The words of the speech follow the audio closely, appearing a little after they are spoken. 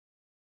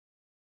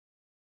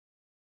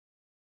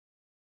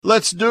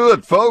Let's do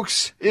it,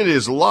 folks. It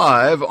is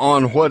live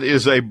on what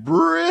is a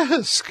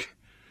brisk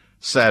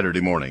Saturday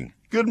morning.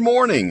 Good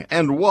morning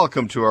and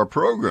welcome to our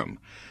program.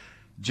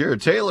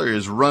 Jared Taylor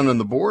is running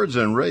the boards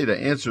and ready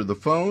to answer the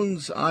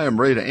phones. I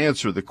am ready to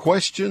answer the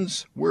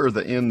questions. We're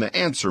in the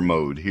answer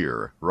mode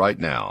here right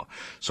now.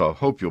 So I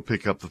hope you'll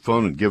pick up the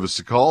phone and give us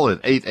a call at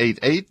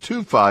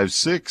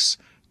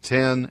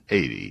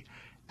 888-256-1080.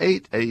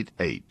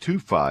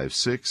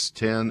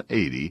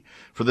 888-256-1080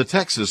 for the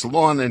Texas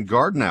Lawn and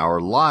Garden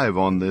Hour live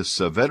on this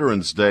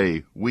Veterans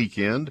Day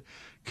weekend.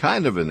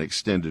 Kind of an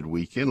extended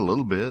weekend, a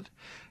little bit.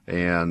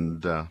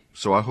 And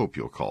so I hope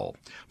you'll call.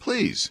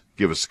 Please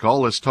give us a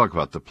call. Let's talk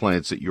about the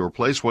plants at your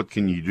place. What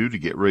can you do to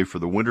get ready for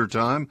the winter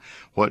time?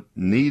 What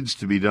needs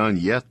to be done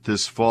yet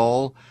this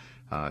fall?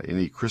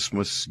 Any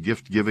Christmas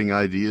gift-giving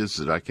ideas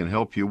that I can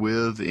help you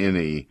with?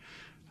 Any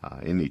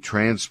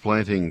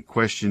transplanting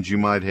questions you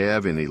might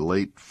have, any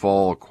late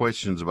fall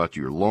questions about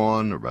your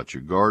lawn or about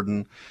your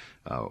garden,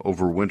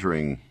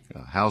 overwintering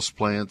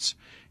houseplants,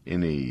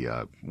 any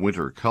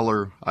winter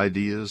color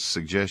ideas,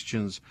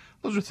 suggestions.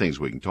 Those are things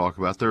we can talk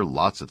about. There are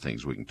lots of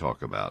things we can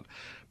talk about.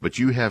 But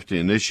you have to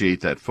initiate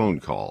that phone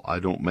call. I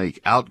don't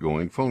make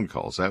outgoing phone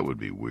calls. That would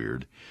be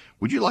weird.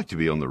 Would you like to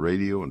be on the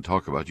radio and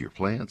talk about your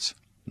plants?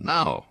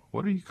 No.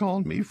 What are you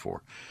calling me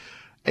for?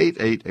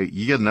 888,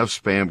 you get enough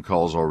spam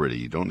calls already.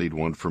 You don't need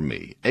one from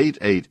me.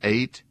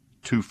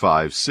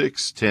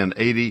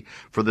 888-256-1080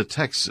 for the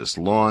Texas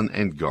Lawn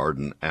and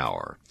Garden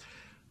Hour.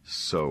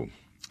 So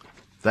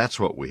that's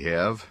what we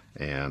have,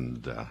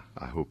 and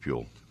I hope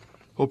you'll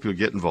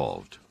get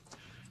involved.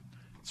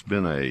 It's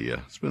been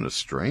a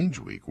strange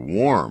week.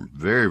 Warm,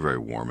 very, very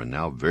warm, and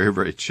now very,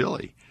 very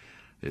chilly.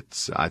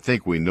 I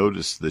think we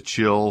noticed the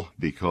chill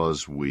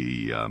because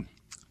we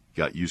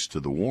got used to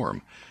the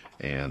warm,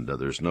 and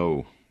there's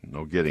no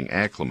getting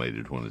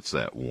acclimated when it's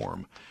that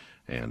warm.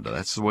 And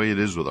that's the way it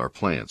is with our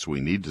plants.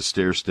 We need to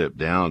stair-step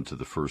down to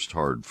the first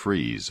hard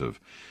freeze of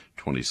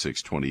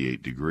 26,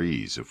 28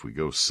 degrees. If we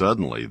go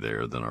suddenly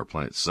there, then our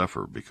plants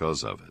suffer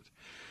because of it.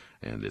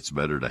 And it's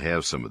better to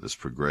have some of this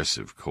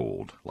progressive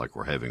cold like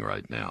we're having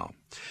right now.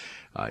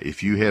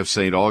 If you have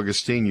St.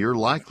 Augustine, you're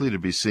likely to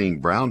be seeing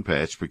brown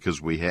patch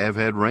because we have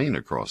had rain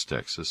across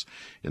Texas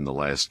in the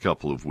last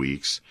couple of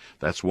weeks.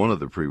 That's one of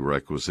the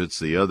prerequisites.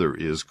 The other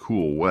is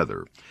cool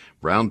weather.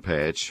 Brown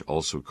patch,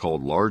 also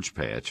called large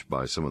patch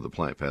by some of the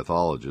plant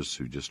pathologists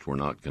who just were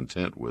not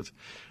content with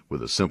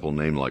a simple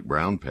name like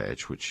brown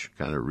patch, which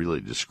kind of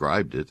really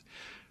described it.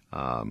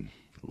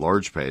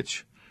 Large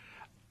patch,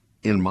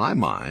 in my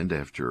mind,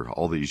 after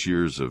all these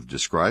years of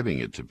describing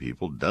it to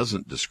people,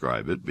 doesn't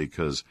describe it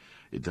because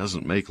it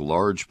doesn't make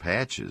large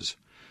patches.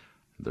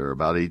 They're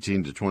about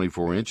 18 to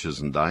 24 inches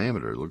in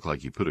diameter. It looked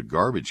like you put a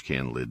garbage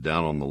can lid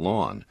down on the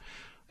lawn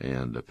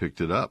and picked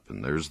it up,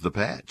 and there's the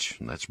patch,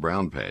 and that's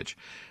brown patch.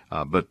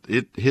 But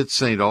it hits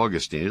St.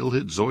 Augustine. It'll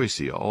hit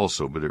Zoysia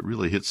also, but it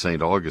really hits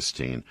St.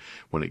 Augustine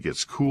when it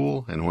gets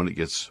cool and when it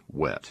gets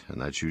wet, and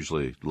that's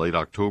usually late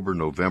October,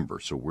 November.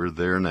 So we're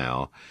there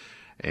now.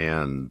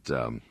 And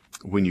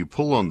when you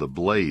pull on the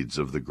blades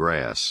of the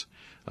grass,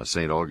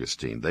 St.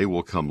 Augustine, they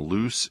will come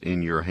loose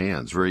in your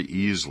hands very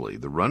easily.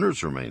 The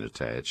runners remain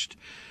attached.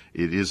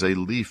 It is a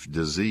leaf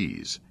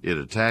disease. It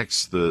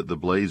attacks the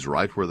blades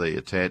right where they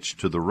attach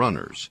to the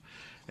runners,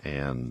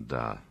 and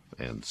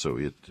so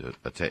it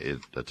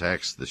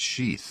attacks the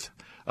sheath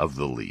of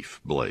the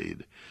leaf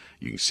blade.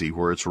 You can see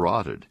where it's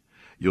rotted.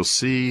 You'll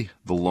see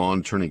the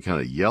lawn turning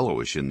kind of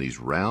yellowish in these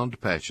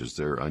round patches.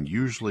 They're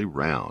unusually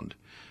round.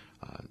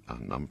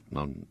 I'm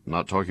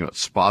not talking about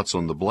spots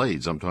on the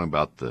blades. I'm talking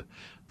about the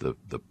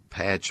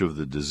patch of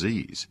the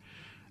disease.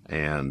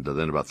 And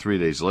then about 3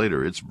 days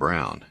later, it's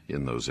brown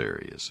in those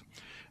areas.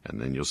 And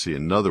then you'll see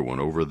another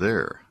one over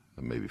there,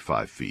 maybe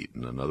 5 feet,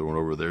 and another one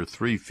over there,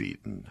 3 feet,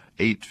 and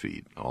 8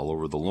 feet, all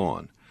over the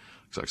lawn.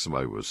 Looks like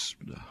somebody was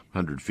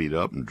 100 feet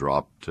up and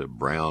dropped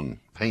brown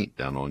paint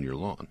down on your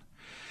lawn.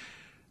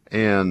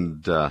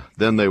 And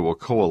then they will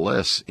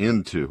coalesce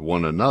into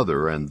one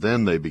another, and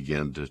then they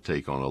begin to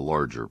take on a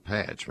larger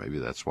patch. Maybe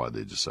that's why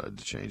they decided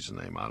to change the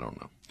name. I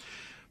don't know.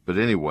 But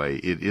anyway,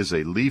 it is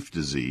a leaf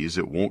disease.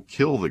 It won't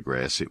kill the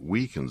grass. It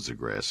weakens the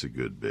grass a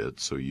good bit,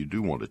 so you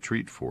do want to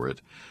treat for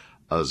it.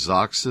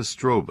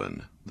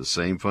 Azoxystrobin, the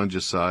same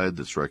fungicide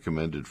that's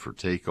recommended for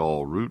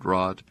take-all root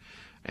rot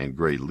and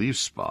gray leaf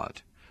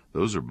spot.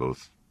 Those are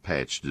both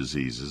patch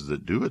diseases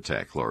that do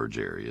attack large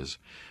areas.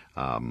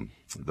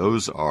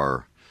 Those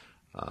are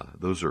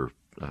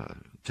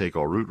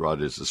take-all root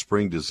rot is a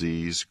spring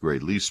disease. Gray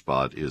leaf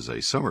spot is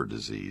a summer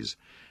disease,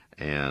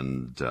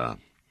 and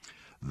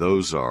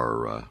those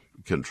are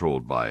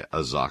controlled by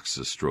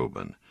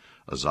azoxystrobin.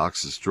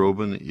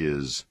 Azoxystrobin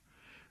is,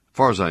 as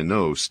far as I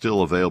know,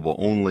 still available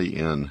only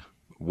in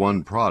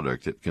one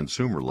product at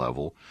consumer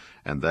level,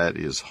 and that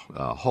is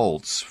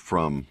Haltz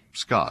from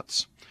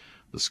Scotts.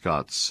 The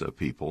Scotts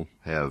people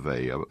have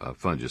a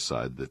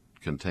fungicide that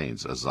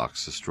contains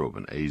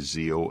azoxystrobin,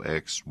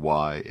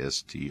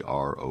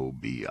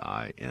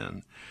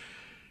 Azoxystrobin.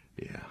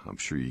 Yeah, I'm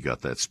sure you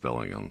got that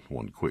spelling on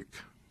one quick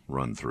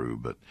run through,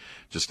 but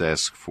just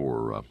ask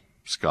for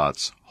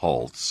Scott's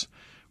Halts,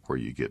 where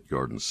you get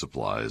garden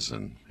supplies,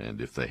 and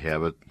if they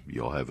have it,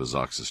 you'll have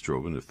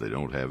azoxystrobin. If they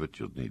don't have it,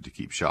 you'll need to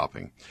keep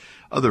shopping.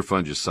 Other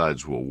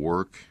fungicides will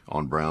work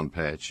on brown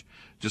patch.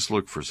 Just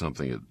look for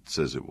something that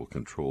says it will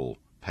control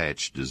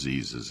patch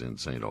diseases in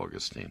St.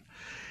 Augustine.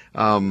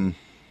 So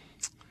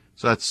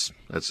that's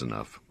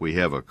enough. We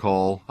have a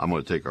call. I'm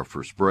going to take our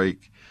first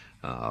break.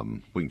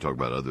 We can talk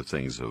about other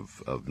things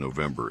of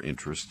November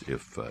interest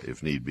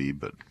if need be,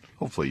 but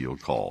hopefully you'll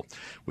call.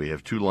 We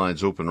have two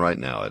lines open right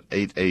now at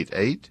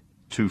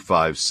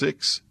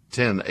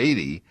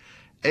 888-256-1080,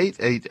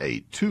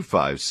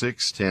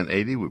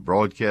 888-256-1080. We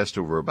broadcast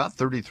over about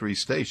 33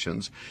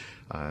 stations,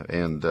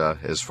 and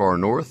as far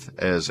north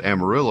as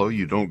Amarillo,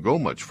 you don't go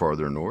much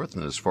farther north,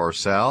 and as far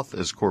south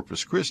as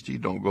Corpus Christi, you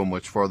don't go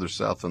much farther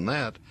south than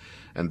that,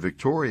 and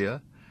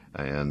Victoria,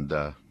 and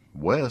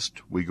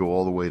west, we go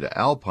all the way to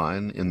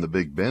Alpine in the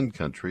Big Bend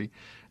country,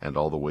 and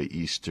all the way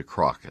east to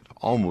Crockett,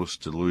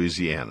 almost to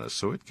Louisiana.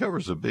 So it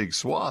covers a big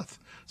swath.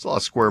 It's a lot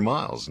of square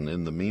miles. And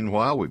in the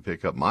meanwhile, we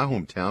pick up my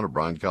hometown of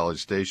Bryan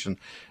College Station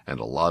and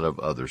a lot of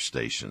other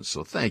stations.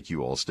 So thank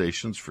you all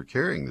stations for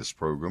carrying this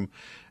program,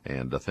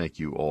 and thank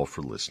you all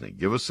for listening.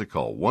 Give us a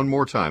call. One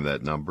more time,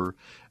 that number,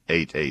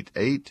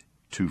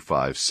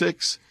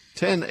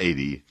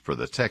 888-256-1080 for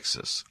the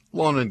Texas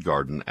Lawn and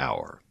Garden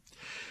Hour.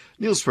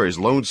 Neil Sperry's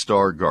Lone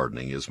Star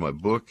Gardening is my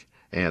book,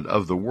 and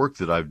of the work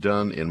that I've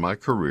done in my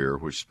career,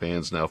 which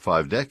spans now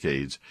 5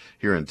 decades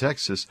here in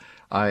Texas,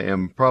 I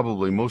am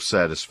probably most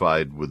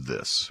satisfied with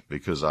this,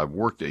 because I've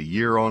worked a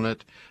year on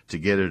it to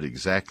get it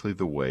exactly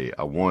the way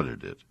I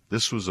wanted it.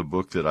 This was a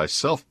book that I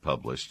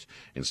self-published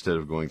instead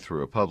of going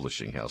through a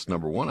publishing house.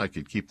 Number one, I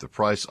could keep the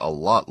price a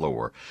lot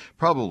lower,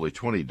 probably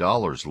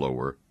 $20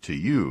 lower to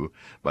you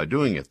by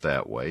doing it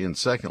that way. And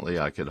secondly,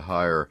 I could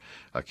hire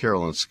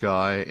Carolyn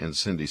Skye and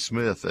Cindy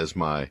Smith as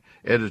my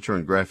editor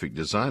and graphic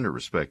designer,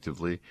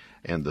 respectively,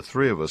 and the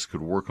three of us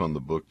could work on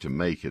the book to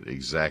make it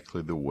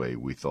exactly the way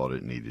we thought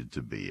it needed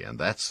to be. And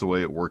that's the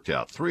way it worked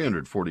out.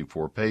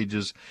 344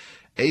 pages.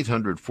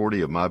 840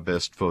 of my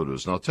best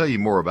photos. And I'll tell you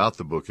more about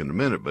the book in a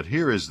minute, but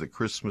here is the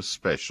Christmas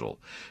special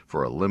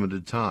for a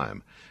limited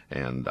time.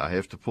 And I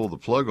have to pull the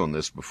plug on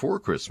this before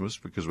Christmas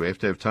because we have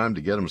to have time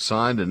to get them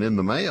signed and in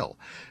the mail.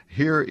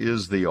 Here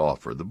is the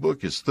offer. The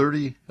book is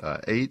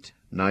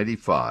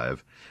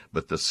 $38.95,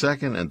 but the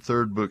second and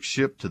third book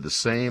shipped to the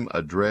same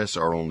address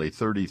are only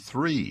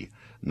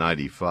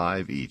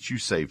 $33.95 each. You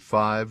save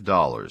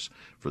 $5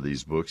 for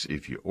these books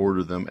if you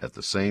order them at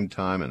the same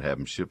time and have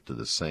them shipped to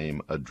the same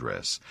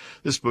address.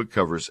 This book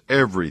covers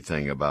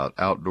everything about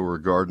outdoor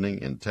gardening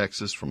in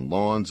Texas, from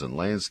lawns and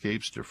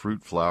landscapes to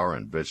fruit, flower,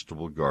 and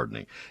vegetable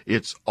gardening.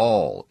 It's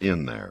all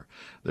in there.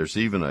 There's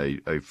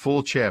even a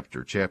full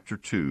chapter, Chapter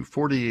 2,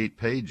 48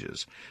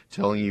 pages,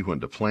 telling you when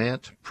to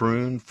plant,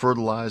 prune,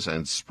 fertilize,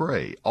 and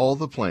spray all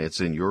the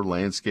plants in your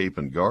landscape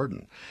and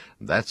garden.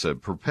 That's a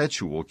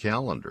perpetual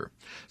calendar.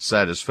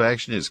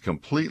 Satisfaction is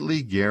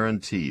completely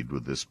guaranteed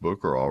with this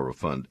book, or I'll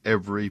refund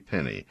every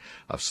penny.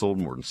 I've sold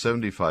more than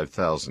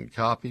 75,000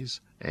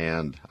 copies,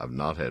 and I've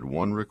not had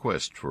one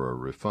request for a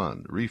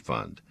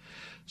refund.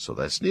 So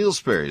that's Neil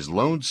Sperry's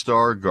Lone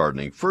Star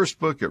Gardening. First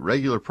book at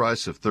regular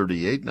price of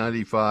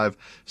 $38.95.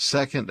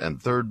 Second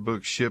and third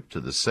book shipped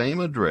to the same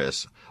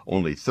address,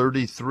 only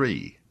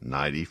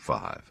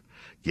 $33.95.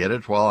 Get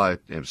it while I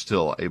am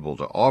still able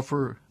to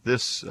offer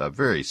this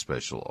very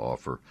special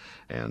offer.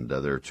 And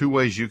there are 2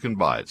 ways you can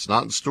buy it. It's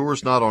not in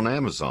stores, not on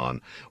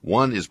Amazon.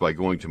 One is by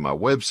going to my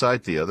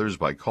website. The other is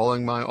by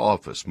calling my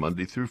office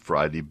Monday through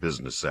Friday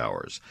business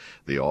hours.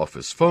 The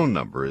office phone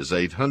number is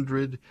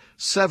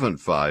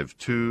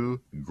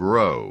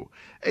 800-752-GROW,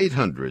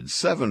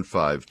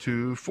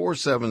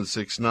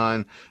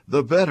 800-752-4769.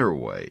 The better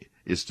way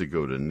is to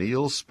go to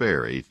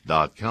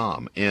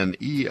neilsperry.com,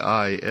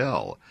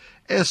 NeilSperry.com.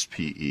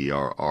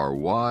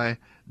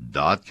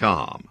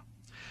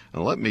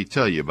 And let me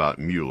tell you about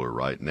Mueller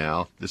right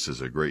now. This is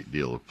a great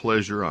deal of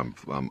pleasure.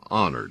 I'm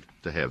honored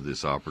to have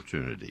this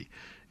opportunity.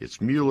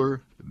 It's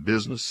Mueller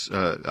Buildings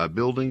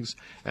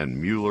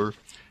and Mueller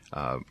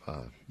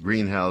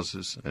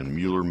greenhouses and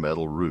Mueller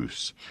metal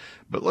roofs.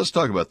 But let's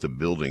talk about the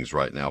buildings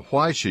right now.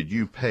 Why should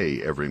you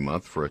pay every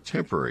month for a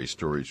temporary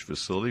storage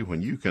facility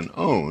when you can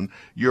own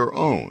your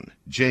own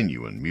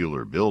genuine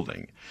Mueller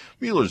building?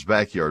 Mueller's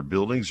backyard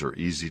buildings are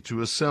easy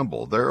to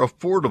assemble. They're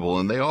affordable,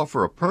 and they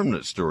offer a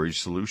permanent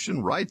storage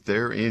solution right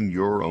there in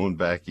your own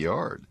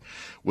backyard.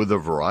 With a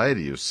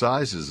variety of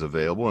sizes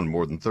available and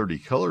more than 30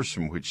 colors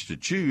from which to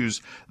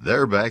choose,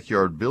 their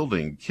backyard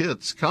building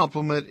kits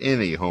complement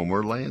any home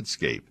or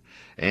landscape.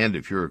 And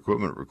if your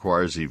equipment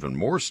requires even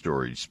more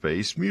storage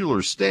space,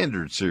 Mueller's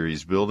Standard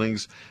Series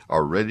buildings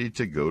are ready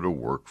to go to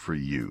work for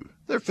you.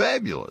 They're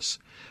fabulous.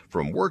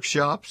 From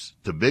workshops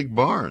to big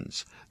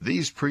barns,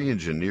 these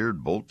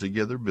pre-engineered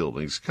bolt-together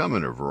buildings come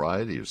in a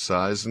variety of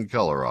size and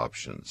color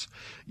options.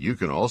 You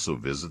can also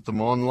visit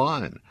them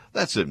online.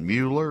 That's at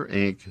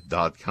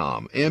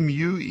MuellerInc.com,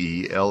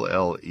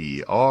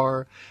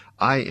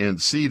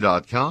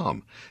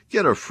 MuellerInc.com.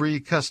 Get a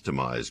free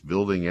customized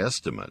building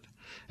estimate.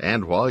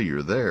 And while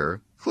you're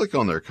there, Click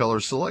on their Color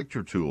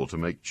Selector tool to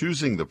make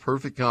choosing the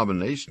perfect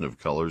combination of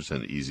colors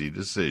an easy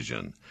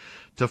decision.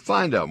 To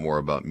find out more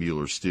about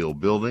Mueller Steel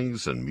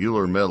Buildings and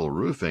Mueller Metal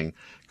Roofing,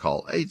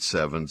 call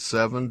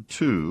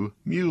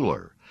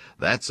 877-2-MUELLER.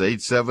 That's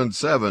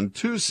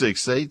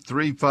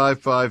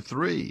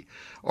 877-268-3553.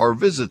 Or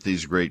visit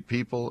these great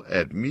people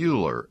at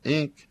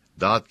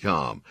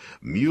MuellerInc.com.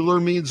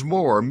 Mueller means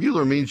more.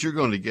 Mueller means you're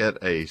going to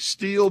get a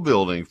steel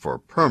building for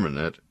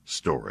permanent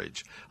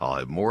storage. I'll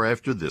have more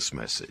after this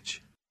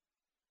message.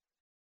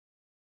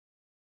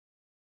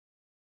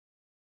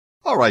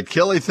 All right,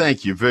 Kelly,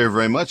 thank you very,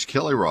 very much.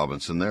 Kelly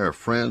Robinson, they're a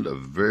friend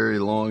of very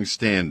long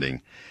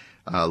standing.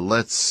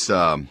 Let's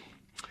go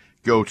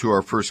to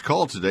our first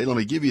call today. Let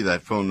me give you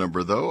that phone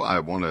number, though. I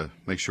want to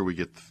make sure we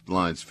get the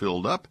lines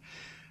filled up.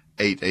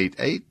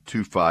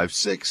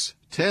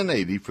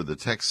 888-256-1080 for the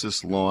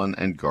Texas Lawn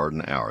and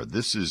Garden Hour.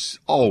 This is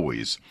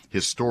always,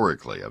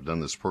 historically, I've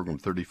done this program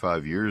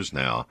 35 years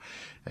now,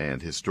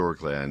 and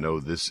historically I know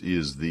this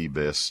is the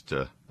best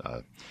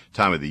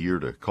time of the year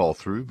to call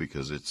through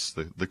because it's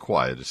the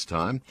quietest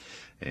time.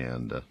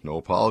 And no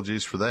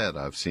apologies for that.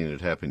 I've seen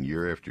it happen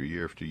year after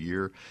year after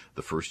year.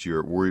 The first year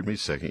it worried me.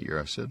 Second year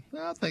I said,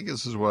 I think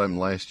this is what happened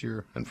last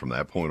year. And from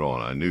that point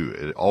on, I knew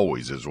it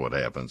always is what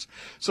happens.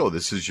 So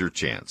this is your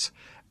chance.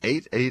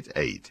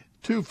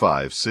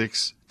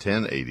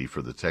 888-256-1080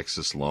 for the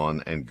Texas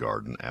Lawn and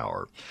Garden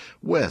Hour.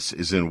 Wes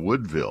is in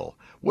Woodville.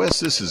 Wes,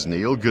 this is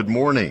Neil. Good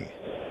morning.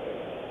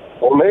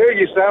 Well, Neil,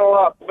 you sound a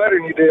lot better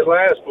than you did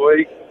last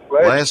week.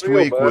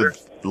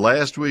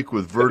 Last week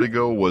with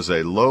vertigo was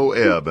a low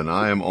ebb, and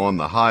I am on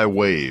the high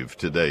wave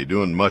today,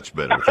 doing much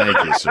better. Thank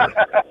you, sir.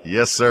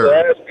 Yes, sir.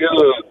 That's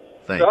good.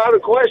 Thank you. The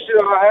question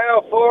I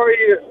have for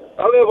you,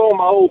 I live on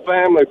my old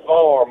family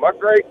farm. My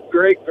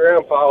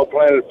great-great-grandpa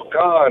planted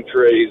pecan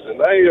trees, and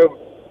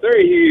they're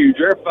huge.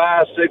 They're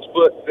 5-6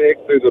 foot thick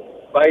through the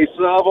base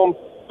of them,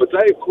 but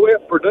they've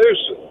quit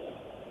producing.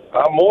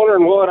 I'm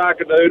wondering what I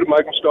could do to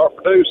make them start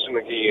producing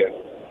again.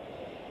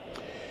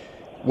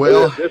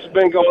 Well, this has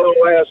been going on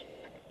the last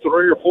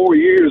 3 or 4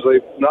 years.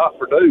 They've not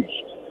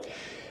produced.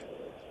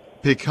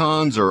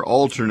 Pecans are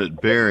alternate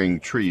bearing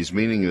trees,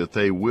 meaning that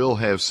they will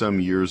have some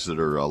years that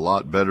are a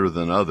lot better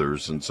than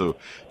others. And so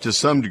to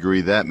some degree,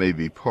 that may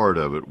be part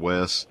of it,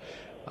 Wes.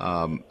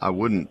 I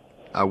wouldn't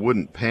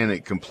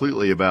panic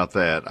completely about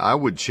that. I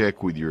would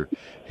check with your,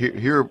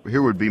 here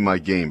would be my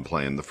game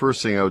plan. The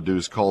first thing I would do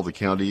is call the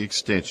county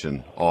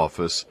extension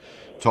office,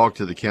 talk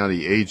to the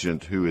county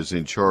agent who is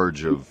in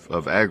charge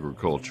of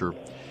agriculture,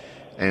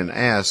 and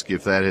ask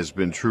if that has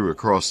been true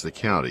across the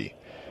county,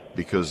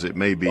 because it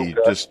may be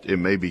it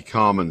may be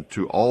common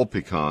to all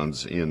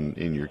pecans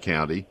in your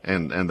county,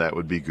 and that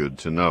would be good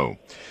to know.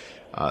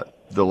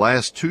 The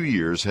last 2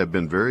 years have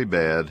been very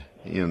bad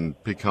in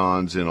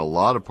pecans in a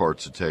lot of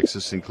parts of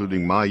Texas,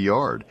 including my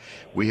yard.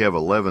 We have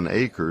 11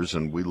 acres,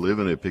 and we live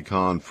in a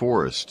pecan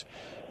forest.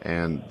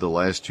 And the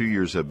last 2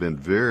 years have been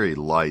very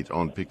light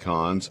on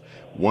pecans.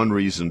 One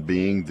reason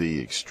being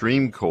the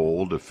extreme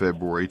cold of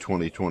February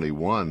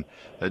 2021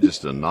 that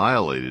just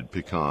annihilated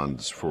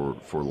pecans for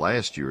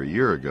last year, a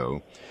year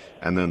ago.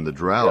 And then the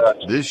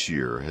drought this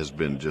year has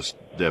been just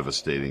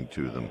devastating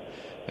to them.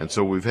 And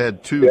so we've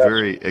had two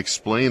very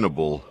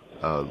explainable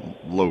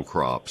low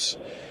crops.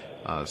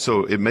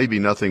 So it may be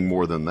nothing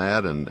more than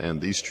that,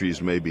 and these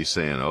trees may be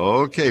saying,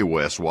 okay,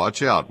 Wes,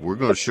 watch out. We're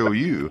going to show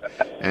you,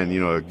 and,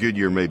 a good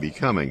year may be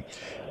coming.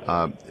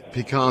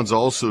 Pecans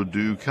also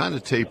do kind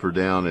of taper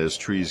down as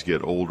trees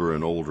get older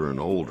and older and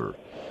older.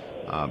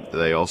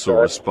 They also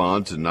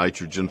respond to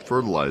nitrogen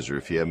fertilizer.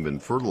 If you haven't been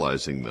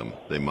fertilizing them,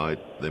 they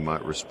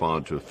might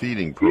respond to a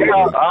feeding program.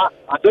 Yeah,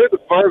 I do the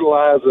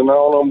fertilizing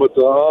on them, but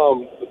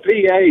the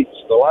pH,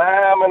 the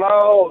lime and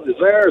all, is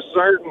there a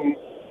certain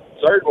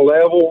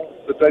level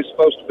that they're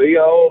supposed to be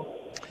on?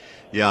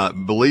 Yeah,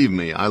 believe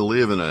me, I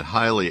live in a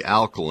highly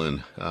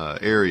alkaline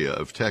area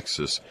of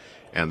Texas,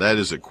 and that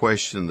is a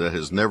question that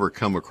has never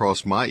come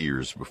across my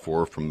ears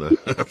before from the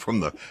from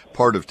the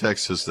part of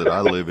Texas that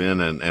I live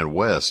in and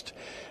west.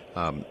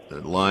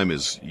 Lime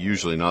is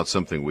usually not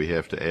something we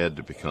have to add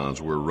to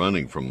pecans. We're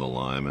running from the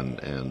lime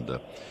and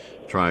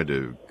trying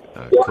to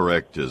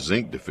correct a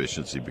zinc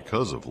deficiency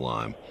because of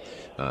lime,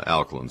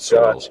 alkaline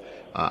soils.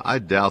 I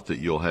doubt that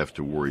you'll have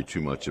to worry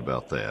too much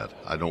about that.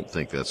 I don't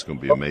think that's going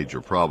to be a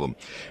major problem.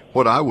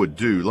 What I would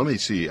do, let me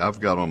see,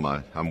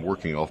 I'm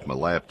working off my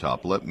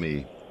laptop. Let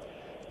me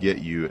get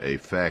you a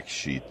fact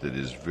sheet that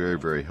is very,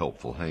 very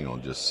helpful. Hang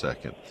on just a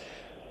second.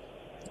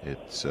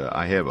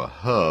 I have a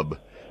hub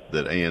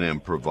that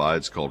A&M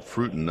provides called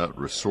Fruit and Nut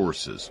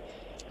Resources,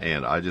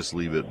 and I just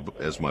leave it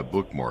as my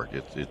bookmark.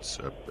 It's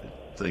a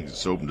thing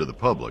that's open to the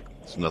public.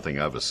 It's nothing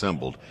I've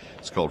assembled.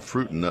 It's called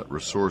Fruit and Nut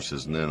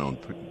Resources, and then on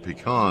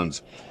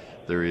pecans,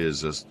 there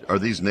is are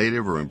these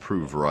native or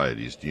improved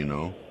varieties? Do you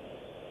know?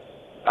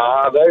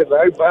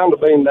 They bound to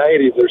be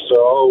native. They're so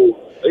old.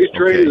 These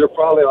trees are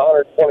probably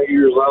 120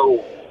 years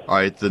old. All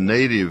right, the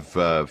native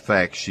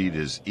fact sheet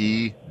is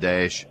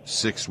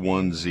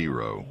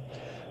E-610.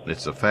 And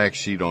it's a fact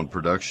sheet on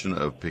production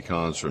of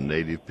pecans from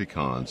native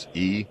pecans,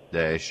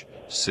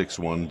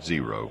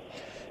 E-610.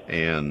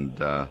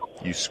 and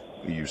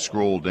you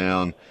scroll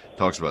down.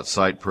 Talks about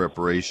site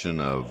preparation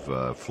of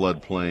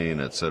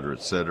floodplain, et cetera,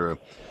 et cetera.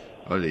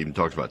 It even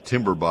talks about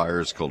timber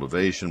buyers,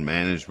 cultivation,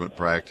 management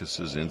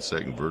practices,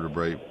 insect and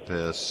vertebrate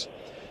pests,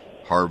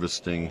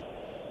 harvesting.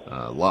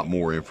 A lot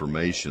more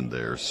information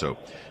there. So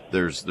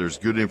there's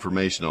good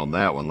information on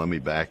that one. Let me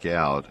back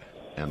out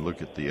and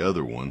look at the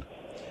other one,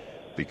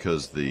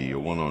 because the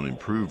one on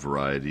improved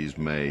varieties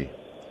may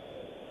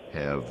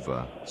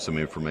have some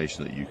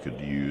information that you could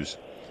use.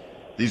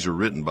 These are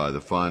written by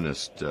the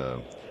finest.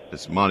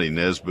 It's Monty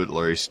Nesbitt,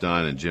 Larry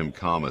Stein, and Jim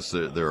Comas.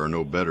 There are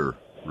no better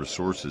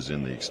resources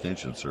in the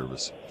Extension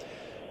Service.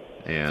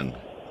 And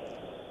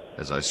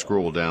as I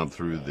scroll down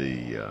through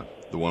the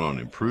one on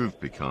improved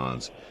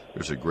pecans,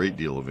 there's a great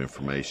deal of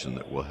information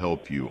that will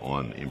help you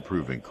on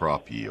improving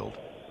crop yield.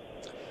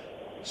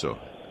 So,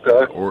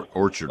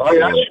 orchard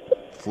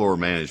floor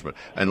management.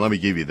 And let me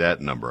give you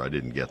that number. I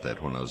didn't get that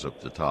when I was up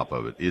at the top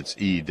of it. It's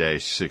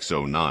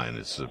E-609.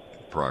 It's a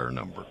prior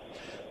number.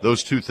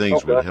 Those two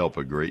things would help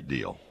a great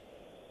deal.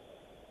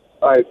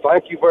 All right,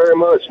 thank you very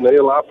much,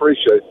 Neil. I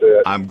appreciate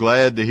that. I'm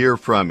glad to hear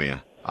from you.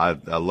 I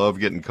love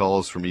getting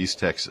calls from East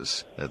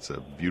Texas. That's a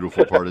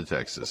beautiful part of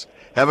Texas.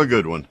 Have a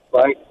good one.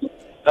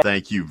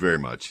 Thank you very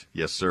much.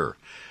 Yes, sir.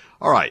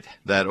 All right,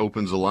 that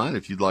opens the line.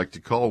 If you'd like to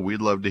call,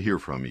 we'd love to hear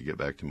from you. Get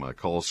back to my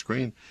call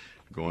screen.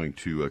 I'm going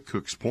to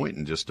Cook's Point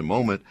in just a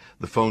moment.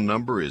 The phone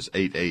number is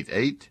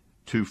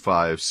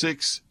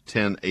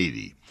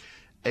 888-256-1080.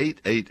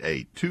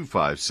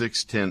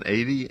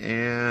 888-256-1080,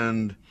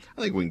 and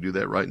I think we can do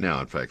that right now.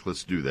 In fact,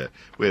 let's do that.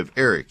 We have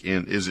Eric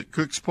in, is it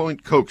Cook's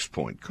Point? Cook's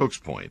Point. Cook's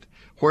Point.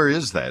 Where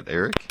is that,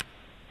 Eric?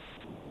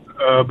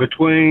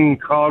 Between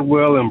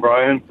Caldwell and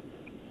Bryan.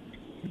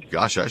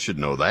 Gosh, I should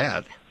know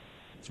that.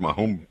 It's my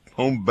home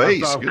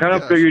base. I kind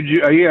of figured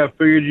you. I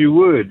figured you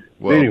would.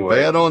 Well,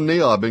 anyway. Bad on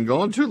Neil. I've been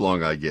gone too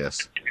long, I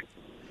guess.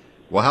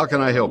 Well, how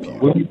can I help you?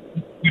 We'll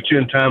put you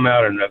in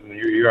timeout or nothing.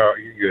 You're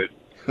good.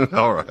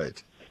 All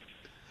right.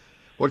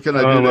 What can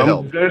I do to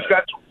help? I just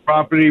got some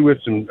property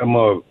with some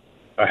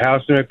a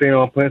house and everything.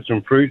 I'll plant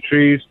some fruit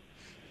trees,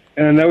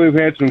 and I know we've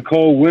had some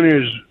cold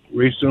winters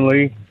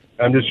recently.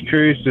 I'm just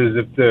curious as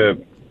if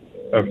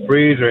a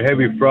freeze or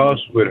heavy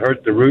frost would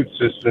hurt the root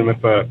system.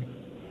 If I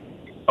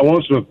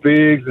want some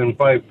figs and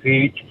probably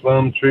peach,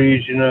 plum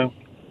trees, All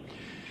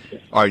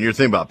right, and you're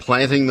thinking about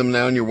planting them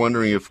now, and you're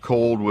wondering if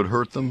cold would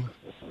hurt them?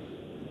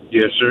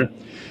 Yes, sir.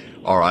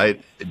 All right.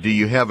 Do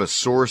you have a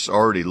source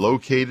already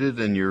located,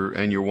 and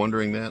you're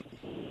wondering that?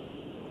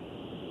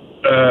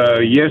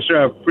 Yes,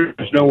 sir. I pretty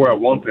much know where I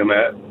want them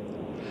at.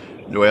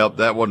 Well,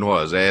 that wasn't what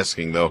I was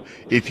asking, though.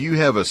 If you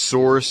have a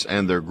source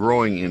and they're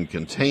growing in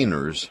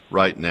containers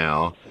right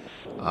now,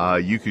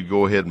 you could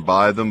go ahead and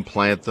buy them,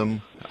 plant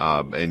them,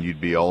 and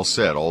you'd be all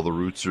set. All the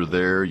roots are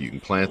there. You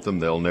can plant them.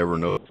 They'll never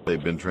know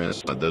they've been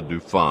transplanted. They'll do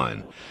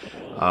fine.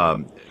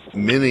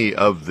 Many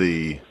of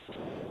the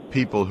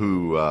people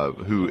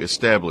who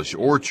establish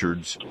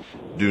orchards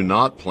do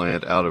not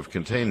plant out of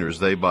containers.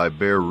 They buy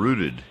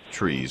bare-rooted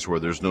trees where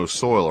there's no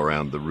soil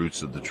around the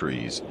roots of the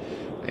trees.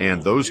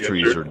 And those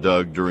trees are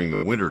dug during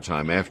the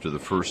wintertime after the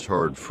first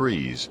hard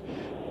freeze.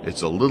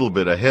 It's a little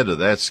bit ahead of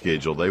that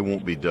schedule. They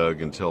won't be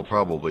dug until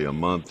probably a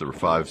month or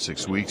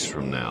 5-6 weeks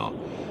from now.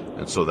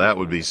 And so that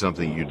would be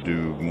something you'd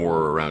do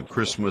more around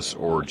Christmas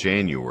or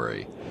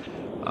January.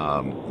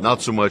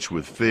 Not so much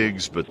with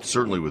figs, but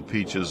certainly with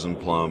peaches and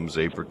plums,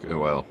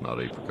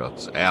 not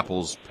apricots,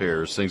 apples,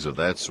 pears, things of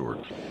that sort.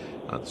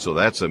 So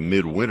that's a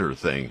midwinter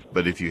thing.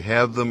 But if you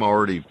have them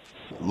already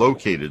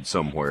located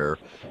somewhere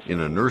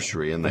in a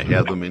nursery and they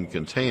have them in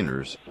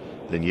containers,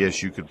 then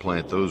yes, you could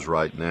plant those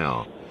right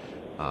now.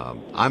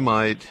 I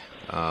might,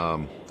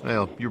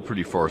 you're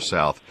pretty far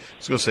south. I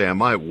was going to say I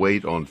might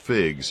wait on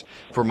figs.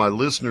 For my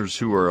listeners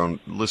who are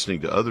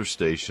listening to other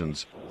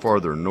stations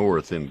farther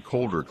north in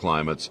colder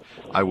climates,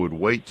 I would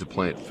wait to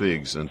plant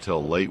figs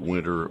until late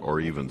winter or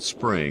even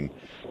spring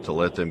to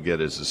let them get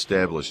as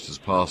established as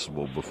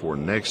possible before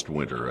next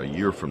winter, a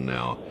year from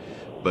now.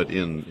 But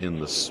in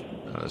the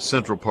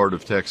central part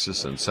of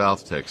Texas and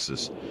South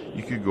Texas,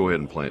 you could go ahead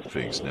and plant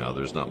figs now.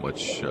 There's not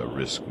much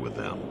risk with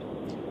them.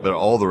 But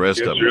all the rest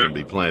of them can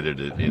be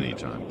planted at any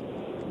time.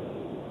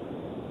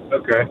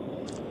 Okay.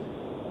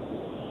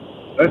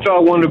 That's all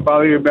I wanted to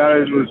bother you about.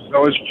 I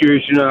was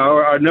curious.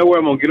 I know where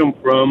I'm going to get them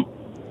from.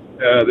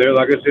 They're,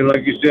 like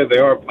you said, they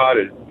are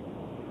potted.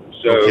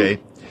 So.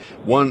 Okay.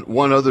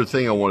 One other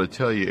thing I want to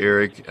tell you,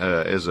 Eric,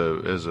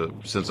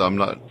 since I'm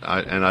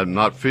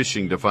not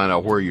fishing to find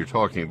out where you're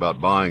talking about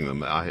buying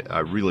them. I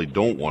really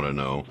don't want to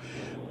know.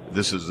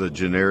 This is a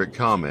generic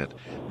comment.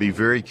 Be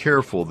very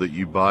careful that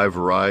you buy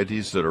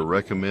varieties that are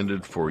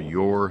recommended for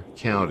your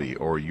county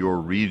or your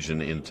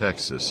region in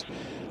Texas.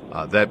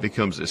 That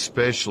becomes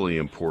especially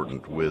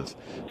important with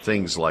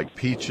things like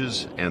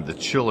peaches and the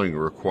chilling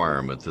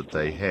requirement that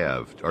they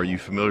have. Are you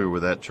familiar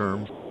with that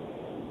term?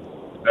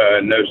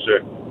 No,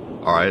 sir.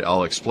 All right,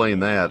 I'll explain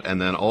that.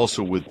 And then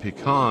also with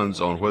pecans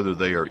on whether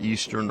they are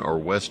eastern or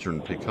western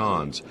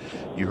pecans.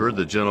 You heard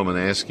the gentleman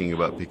asking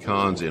about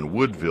pecans in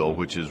Woodville,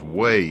 which is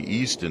way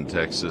east in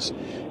Texas.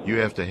 You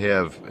have to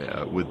have,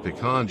 with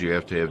pecans, you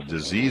have to have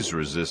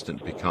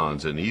disease-resistant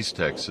pecans in East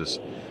Texas.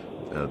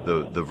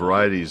 The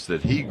varieties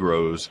that he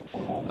grows,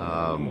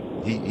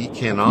 he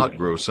cannot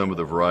grow some of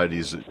the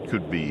varieties that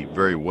could be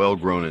very well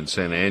grown in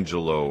San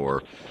Angelo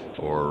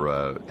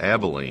or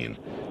Abilene.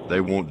 They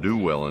won't do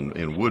well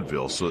in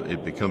Woodville, so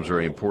it becomes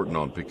very important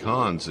on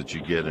pecans that you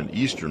get an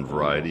eastern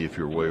variety. If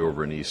you're way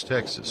over in East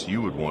Texas,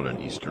 you would want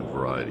an eastern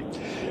variety.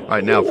 All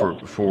right, now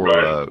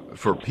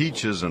for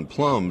peaches and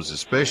plums,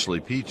 especially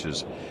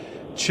peaches,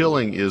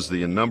 chilling is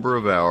the number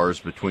of hours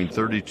between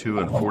 32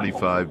 and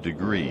 45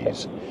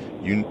 degrees.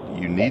 You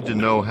need to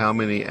know how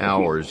many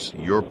hours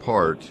your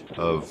part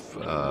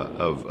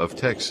of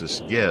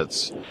Texas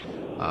gets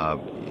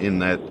in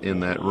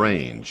that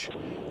range.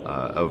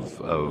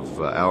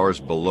 Of hours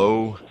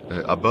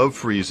above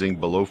freezing,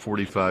 below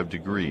 45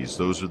 degrees.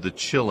 Those are the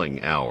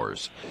chilling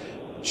hours.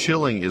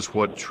 Chilling is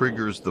what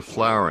triggers the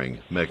flowering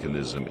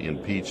mechanism in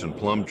peach and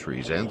plum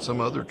trees and some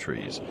other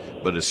trees,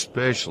 but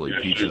especially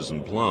peaches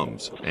and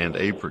plums and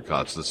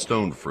apricots, the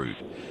stone fruit.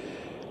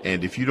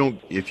 And if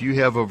you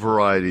have a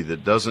variety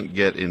that doesn't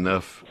get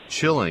enough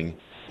chilling,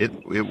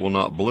 it will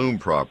not bloom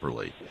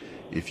properly.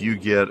 If you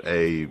get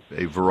a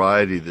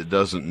variety that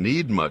doesn't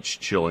need much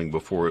chilling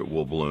before it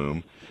will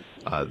bloom,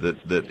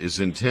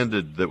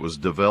 that was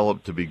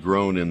developed to be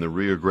grown in the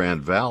Rio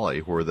Grande Valley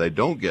where they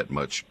don't get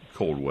much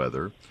cold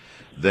weather,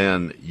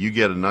 then you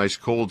get a nice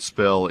cold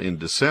spell in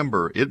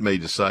December, it may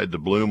decide to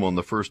bloom on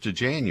the 1st of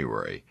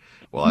January.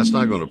 Well, that's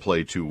not going to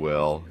play too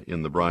well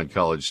in the Bryan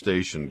College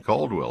Station,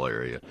 Caldwell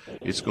area.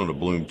 It's going to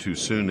bloom too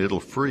soon.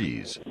 It'll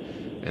freeze.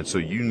 And so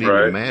you need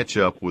to match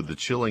up with the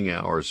chilling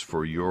hours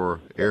for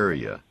your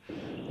area.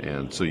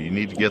 And so you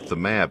need to get the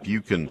map.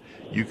 You can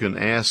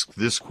ask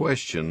this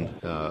question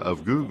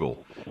of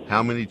Google: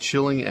 how many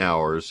chilling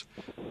hours?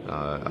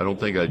 I don't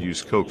think I'd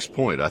use Coke's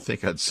Point. I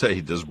think I'd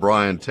say, does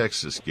Bryan,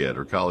 Texas get,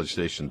 or College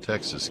Station,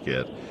 Texas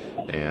get?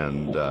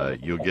 And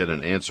you'll get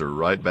an answer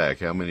right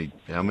back. How many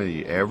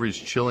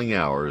average chilling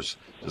hours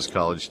does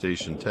College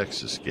Station,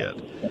 Texas get?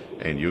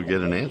 And you'll get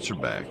an answer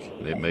back.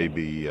 It may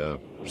be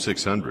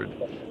 600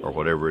 or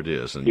whatever it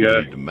is, and you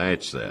need to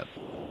match that.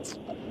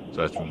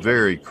 So that's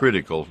very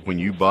critical. When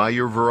you buy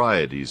your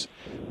varieties,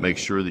 make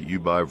sure that you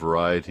buy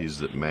varieties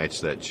that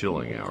match that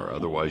chilling hour.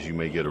 Otherwise, you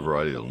may get a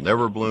variety that will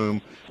never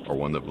bloom or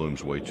one that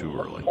blooms way too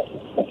early.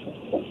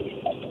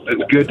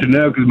 That's good to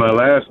know, because my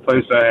last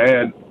place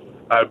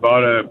I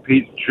bought a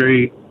peach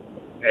tree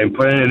and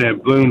planted, and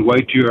it bloomed way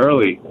too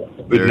early.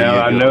 But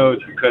now I know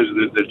it's because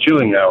of the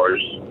chilling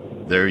hours.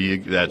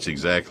 That's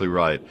exactly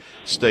right.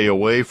 Stay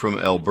away from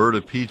Alberta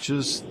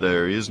peaches.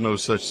 There is no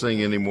such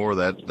thing anymore.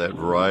 That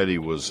variety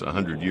was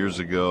 100 years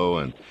ago,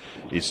 and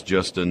it's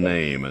just a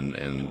name.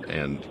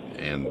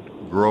 And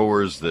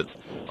growers that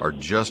are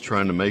just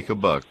trying to make a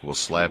buck will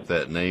slap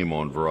that name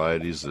on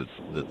varieties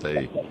that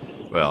they,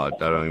 well, I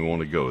don't even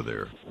want to go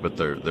there, but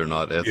they're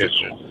not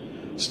ethical. Yes.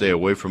 Stay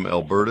away from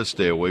Alberta.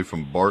 Stay away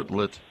from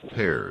Bartlett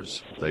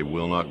pears. They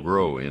will not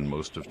grow in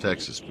most of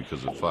Texas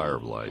because of fire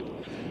blight.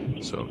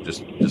 So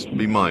just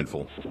be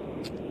mindful.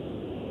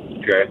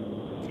 Okay.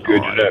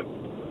 Good to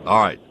know.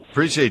 All right.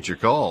 Appreciate your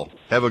call.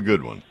 Have a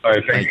good one. All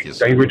right. Thank you.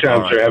 Thank you for your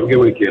time, sir. Have a good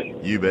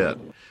weekend. You bet.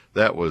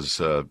 That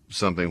was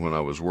something when I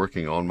was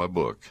working on my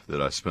book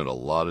that I spent a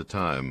lot of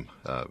time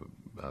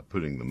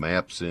putting the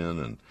maps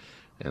in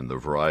and the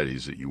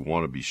varieties that you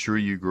want to be sure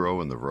you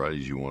grow and the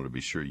varieties you want to be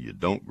sure you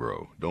don't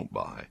grow, don't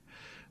buy.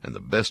 And the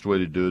best way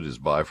to do it is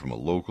buy from a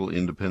local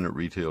independent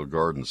retail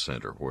garden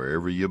center,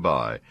 wherever you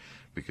buy,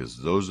 because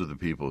those are the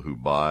people who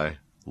buy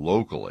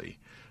locally,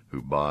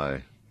 who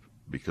buy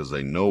because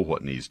they know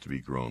what needs to be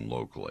grown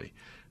locally.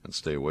 And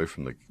stay away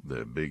from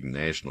the big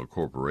national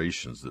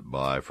corporations that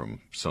buy from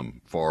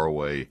some far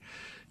away,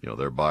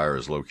 their buyer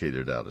is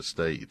located out of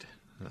state.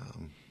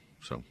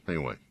 So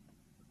anyway.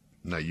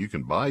 Now, you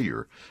can buy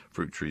your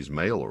fruit trees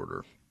mail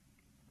order,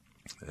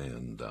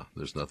 and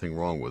there's nothing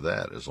wrong with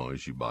that as long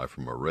as you buy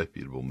from a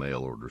reputable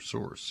mail order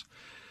source.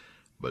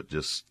 But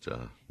just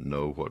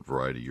know what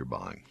variety you're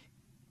buying.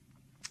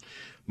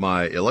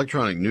 My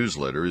electronic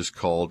newsletter is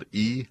called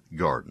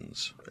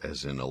eGardens,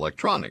 as in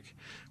electronic.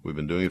 We've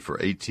been doing it for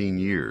 18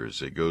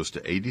 years. It goes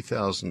to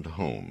 80,000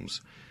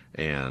 homes.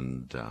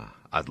 And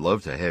I'd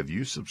love to have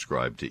you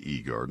subscribe to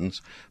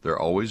eGardens. There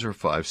always are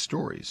 5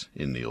 stories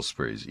in Neil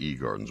Sperry's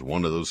eGardens.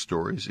 One of those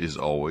stories is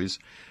always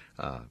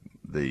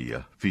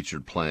the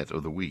featured plant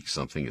of the week,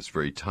 something that's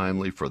very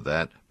timely for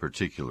that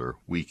particular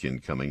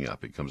weekend coming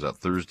up. It comes out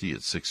Thursday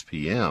at 6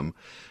 p.m.,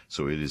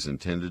 so it is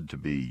intended to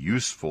be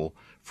useful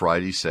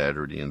Friday,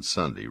 Saturday, and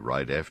Sunday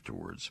right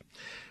afterwards.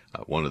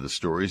 One of the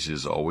stories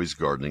is Always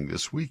Gardening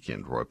This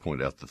Weekend, where I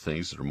point out the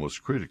things that are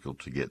most critical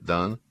to get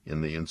done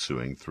in the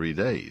ensuing 3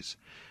 days.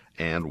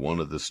 And one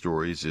of the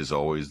stories is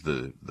always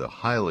the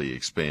highly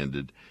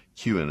expanded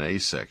Q&A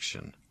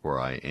section, where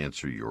I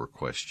answer your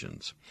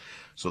questions.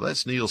 So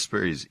that's Neil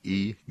Sperry's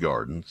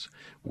eGardens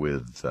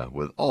with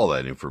all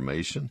that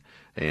information,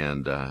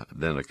 and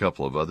then a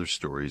couple of other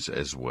stories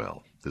as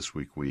well. This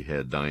week we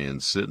had Diane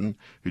Sitton,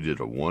 who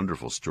did a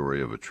wonderful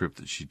story of a trip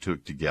that she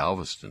took to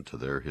Galveston, to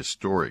their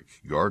historic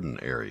garden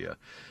area.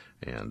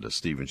 And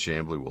Stephen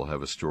Chambly will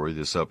have a story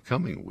this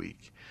upcoming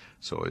week.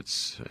 So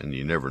and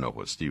you never know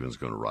what Stephen's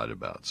going to write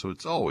about. So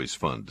it's always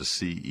fun to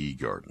see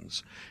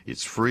eGardens.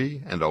 It's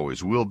free and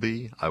always will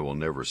be. I will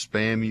never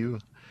spam you.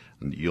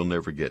 And you'll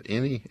never get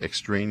any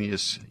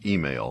extraneous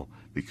email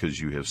because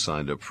you have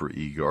signed up for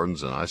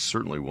eGardens, and I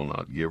certainly will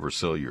not give or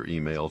sell your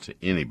email to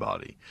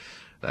anybody.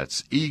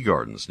 That's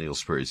eGardens, Neil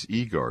Sperry's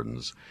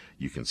eGardens.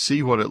 You can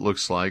see what it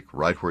looks like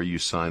right where you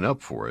sign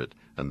up for it,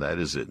 and that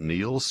is at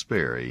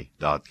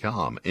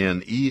neilsperry.com,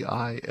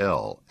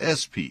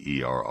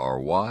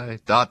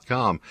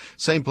 neilsperry.com.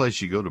 Same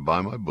place you go to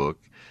buy my book,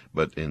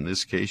 but in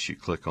this case you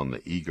click on the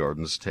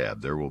eGardens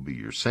tab. There will be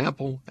your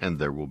sample, and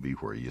there will be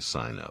where you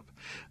sign up.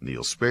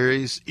 Neil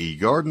Sperry's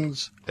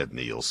eGardens at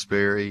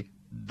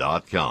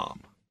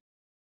neilsperry.com.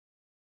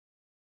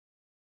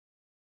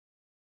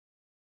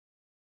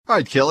 All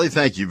right, Kelly,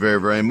 thank you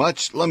very, very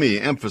much. Let me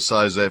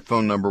emphasize that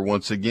phone number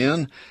once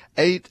again,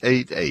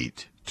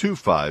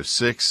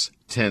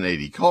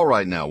 888-256-1080. Call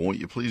right now, won't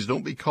you please?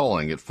 Don't be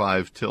calling at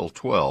 5 till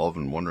 12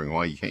 and wondering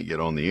why you can't get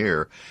on the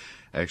air.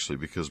 Actually,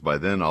 because by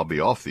then I'll be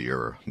off the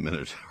air a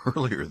minute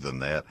earlier than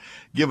that.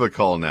 Give a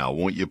call now,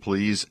 won't you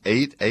please?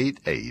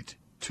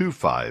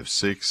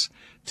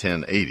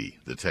 888-256-1080,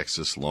 the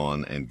Texas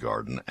Lawn and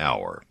Garden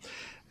Hour.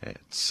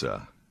 It's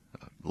a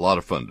lot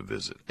of fun to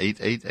visit.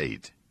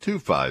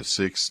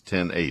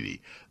 888-256-1080.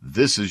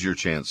 This is your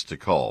chance to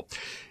call.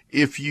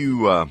 If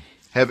you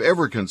have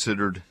ever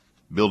considered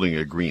building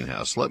a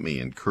greenhouse, let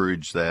me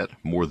encourage that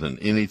more than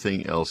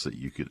anything else that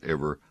you could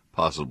ever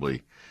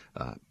possibly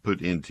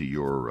put into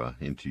your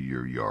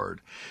yard,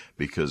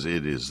 because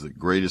it is the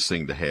greatest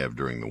thing to have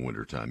during the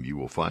wintertime. You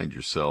will find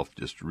yourself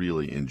just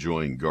really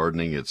enjoying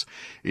gardening. It's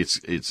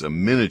a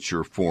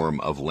miniature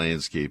form of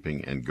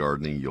landscaping and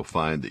gardening. You'll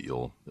find that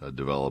you'll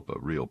develop a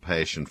real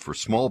passion for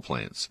small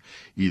plants,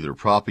 either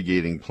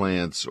propagating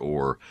plants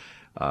or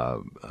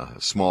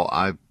small.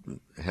 I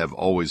have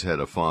always had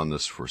a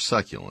fondness for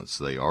succulents.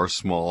 They are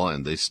small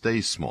and they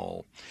stay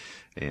small,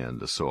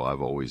 and so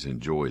I've always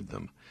enjoyed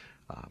them.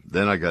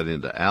 Then I got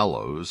into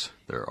aloes.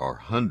 There are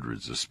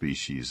hundreds of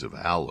species of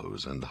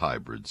aloes and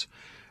hybrids.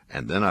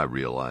 And then I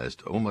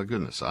realized, oh my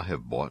goodness, I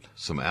have bought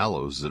some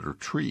aloes that are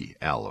tree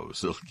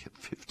aloes. They'll get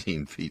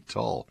 15 feet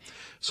tall.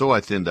 So I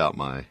thinned out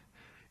my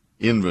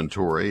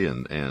inventory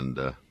and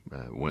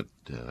went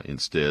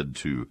instead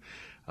to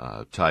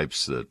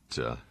types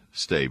that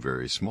stay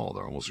very small.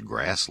 They're almost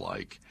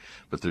grass-like,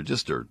 but there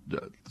just are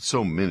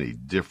so many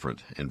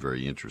different and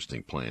very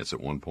interesting plants. At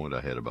one point,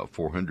 I had about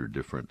 400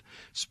 different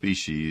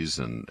species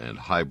and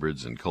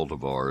hybrids and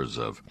cultivars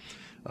of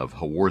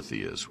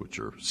haworthias, which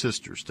are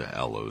sisters to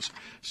aloes.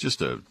 It's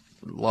just a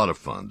lot of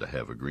fun to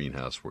have a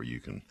greenhouse where you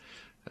can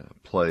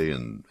play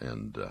and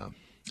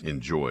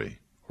enjoy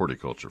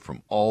horticulture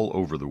from all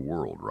over the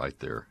world right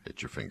there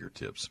at your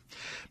fingertips.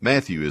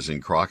 Matthew is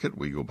in Crockett.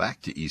 We go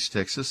back to East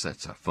Texas.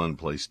 That's a fun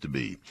place to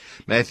be.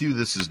 Matthew,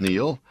 this is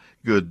Neil.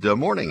 Good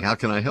morning. How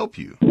can I help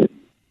you?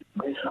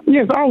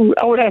 Yes, I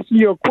would ask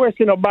you a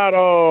question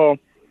about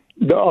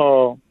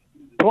the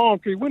plum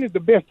tree. When is the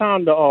best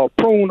time to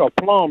prune a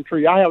plum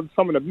tree? I have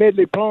some of the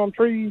medley plum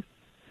trees,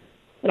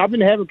 and I've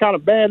been having kind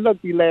of bad luck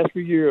these last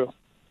few years.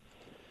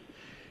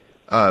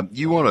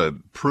 You want to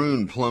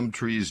prune plum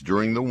trees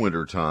during the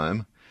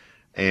wintertime.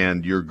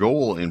 And your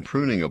goal in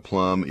pruning a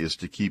plum is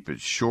to keep it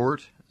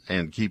short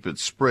and keep it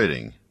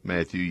spreading.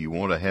 Matthew, you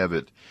want to have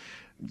it,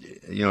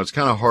 it's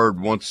kind of hard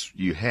once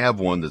you have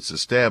one that's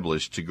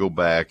established to go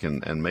back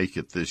and make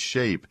it this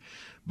shape.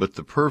 But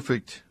the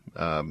perfect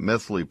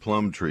Methley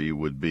plum tree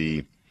would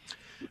be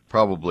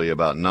probably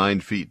about 9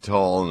 feet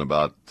tall and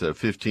about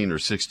 15 or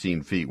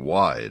 16 feet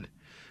wide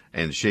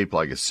and shaped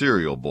like a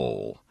cereal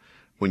bowl.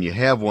 When you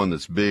have one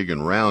that's big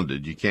and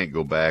rounded, you can't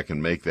go back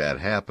and make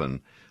that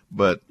happen.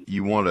 But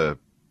you want to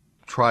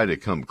try to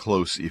come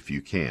close if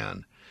you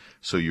can.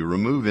 So you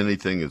remove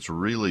anything that's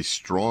really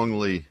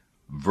strongly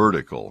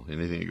vertical,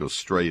 anything that goes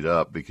straight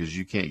up, because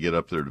you can't get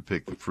up there to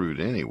pick the fruit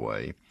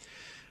anyway.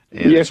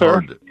 And yes,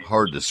 it's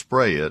hard to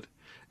spray it.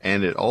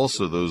 And it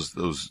also,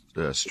 those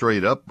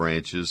straight up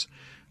branches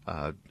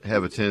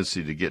have a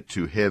tendency to get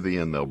too heavy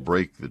and they'll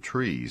break the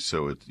tree.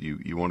 So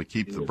you want to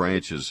keep the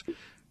branches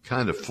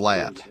kind of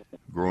flat,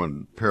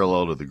 growing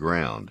parallel to the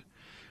ground.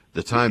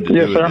 The time to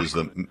do it is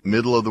the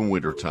middle of the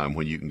winter time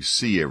when you can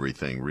see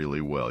everything really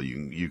well.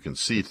 You can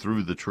see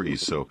through the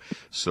trees.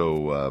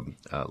 So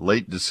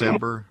late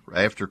December,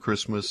 after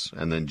Christmas,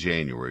 and then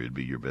January would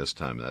be your best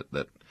time.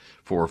 That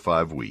 4 or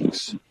 5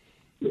 weeks.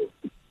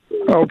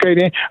 Okay,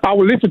 then I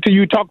will listen to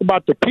you talk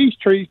about the peach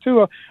trees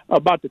too,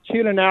 about the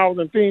chilling owls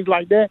and things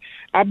like that.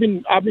 I've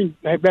been having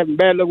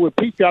bad luck with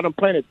peach trees. I done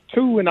planted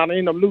 2, and I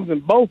ended up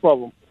losing both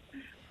of them.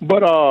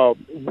 But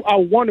I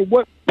wonder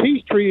what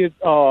peach tree is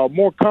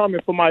more common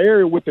for my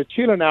area with the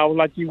chilling hours,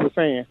 like you were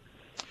saying.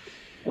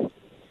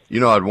 You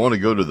know, I'd want to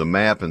go to the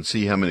map and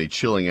see how many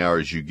chilling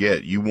hours you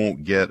get. You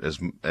won't get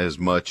as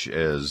much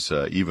as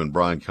even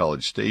Bryan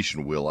College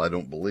Station will, I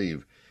don't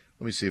believe.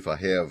 Let me see if I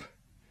have.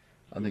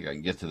 I think I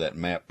can get to that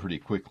map pretty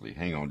quickly.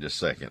 Hang on just a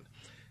second.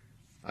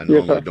 I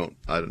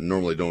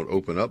normally don't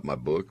open up my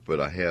book, but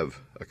I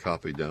have a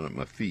copy down at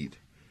my feet.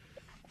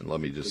 And let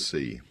me just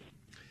see.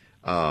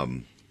 Let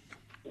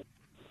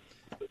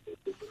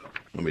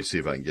me see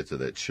if I can get to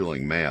that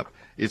chilling map.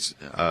 It's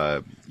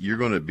you're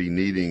going to be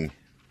needing.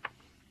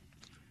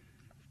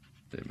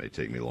 It may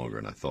take me longer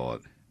than I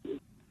thought.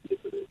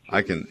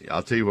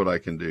 I'll tell you what I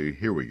can do.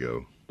 Here we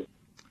go.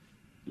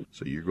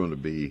 So you're going to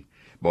be,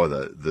 boy,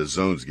 the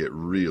zones get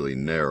really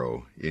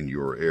narrow in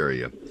your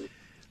area.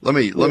 Let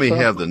me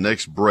have the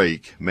next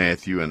break,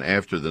 Matthew, and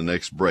after the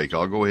next break,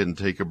 I'll go ahead and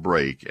take a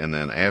break, and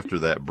then after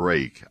that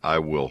break, I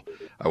will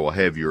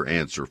have your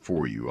answer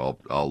for you.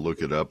 I'll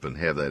look it up and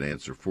have that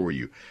answer for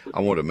you.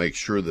 I want to make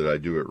sure that I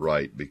do it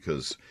right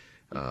because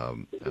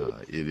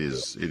it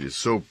is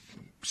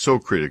so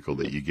critical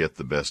that you get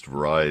the best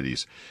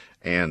varieties.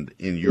 And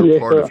in your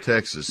part of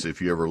Texas,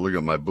 if you ever look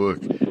at my book,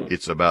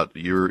 it's about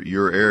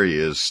your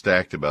area is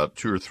stacked about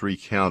 2 or 3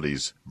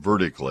 counties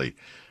vertically.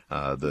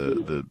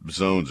 The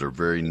zones are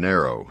very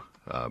narrow,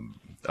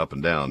 up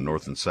and down,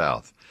 north and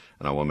south,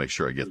 and I want to make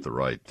sure I get the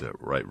right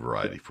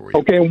variety for you.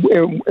 Okay,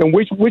 and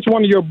which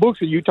one of your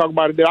books are you talking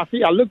about? I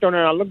looked on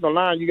there. I looked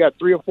online. You got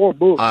 3 or 4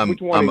 books.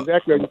 Which one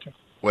exactly are you talking?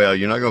 Well,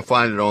 you're not going to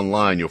find it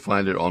online. You'll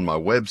find it on my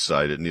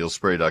website at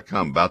neilsperry.com.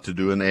 I'm about to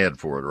do an ad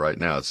for it right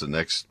now. It's the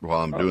next,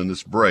 while I'm doing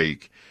this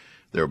break,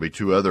 there will be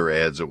 2 other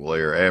ads that will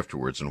air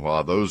afterwards. And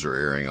while those are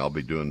airing, I'll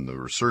be doing the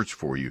research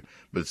for you.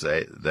 But it's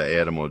the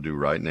ad I'm going to do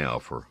right now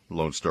for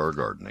Lone Star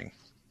Gardening.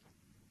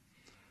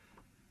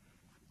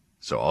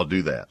 So I'll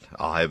do that.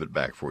 I'll have it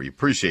back for you.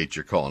 Appreciate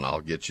your call, and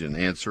I'll get you an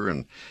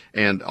answer.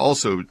 And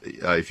also,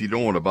 if you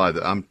don't want to buy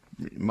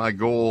my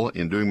goal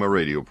in doing my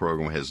radio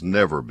program has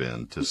never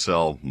been to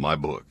sell my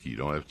book. You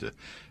don't have to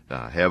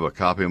have a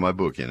copy of my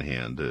book in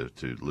hand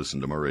to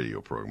listen to my radio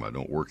program. I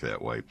don't work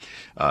that way.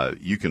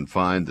 You can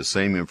find the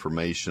same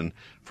information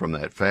from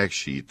that fact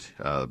sheet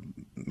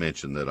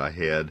mentioned that I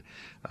had.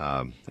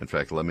 In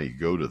fact, let me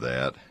go to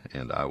that,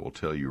 and I will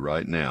tell you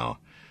right now.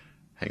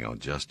 Hang on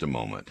just a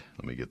moment.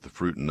 Let me get the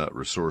fruit and nut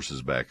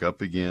resources back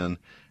up again,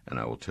 and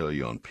I will tell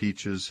you on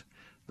peaches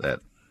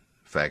that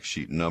fact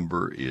sheet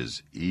number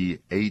is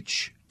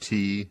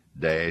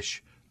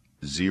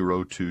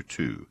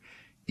EHT-022.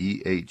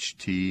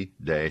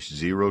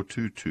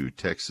 EHT-022,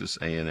 Texas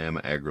A&M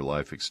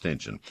AgriLife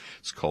Extension.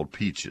 It's called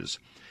Peaches,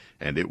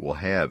 and it will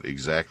have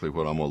exactly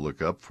what I'm going to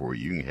look up for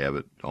you. You can have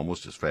it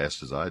almost as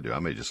fast as I do. I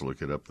may just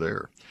look it up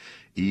there.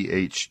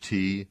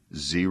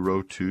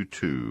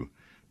 EHT-022,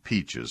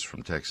 Peaches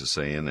from Texas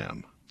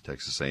A&M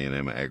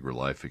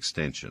AgriLife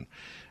Extension.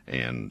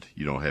 And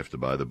you don't have to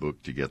buy the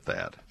book to get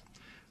that.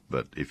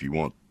 But if you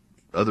want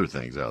other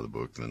things out of the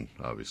book, then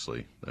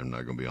obviously I'm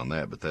not going to be on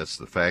that. But that's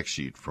the fact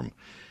sheet from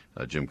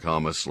Jim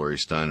Comas, Larry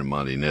Stein, and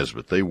Monty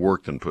Nesbitt. They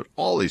worked and put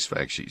all these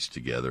fact sheets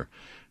together,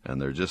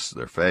 and they're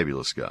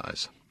fabulous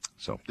guys.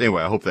 So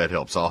anyway, I hope that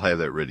helps. I'll have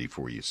that ready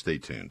for you. Stay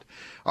tuned.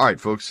 All right,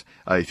 folks,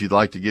 if you'd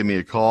like to give me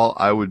a call,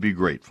 I would be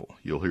grateful.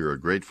 You'll hear a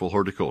grateful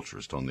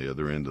horticulturist on the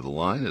other end of the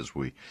line as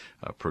we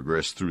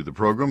progress through the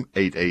program.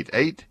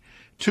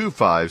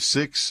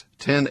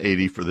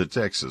 888-256-1080 for the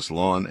Texas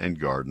Lawn and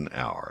Garden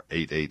Hour.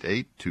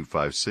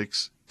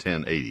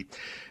 888-256-1080.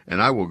 And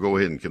I will go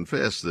ahead and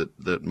confess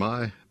that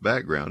my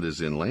background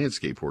is in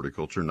landscape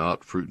horticulture,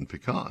 not fruit and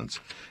pecans.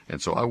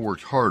 And so I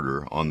worked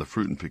harder on the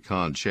fruit and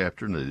pecan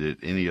chapter than I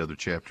did any other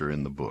chapter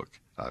in the book.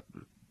 I'm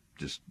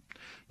just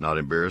not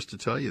embarrassed to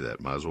tell you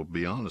that. Might as well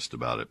be honest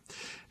about it.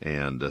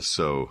 And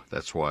so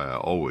that's why I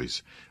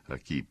always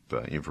keep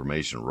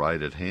information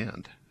right at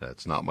hand.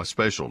 That's not my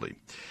specialty.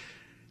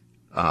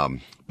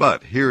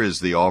 But here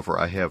is the offer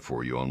I have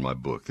for you on my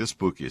book. This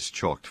book is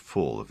chocked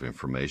full of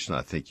information.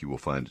 I think you will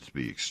find it to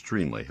be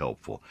extremely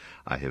helpful.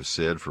 I have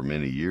said for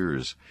many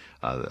years,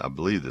 I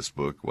believe this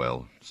book,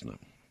 well, the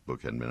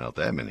book hadn't been out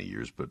that many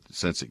years, but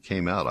since it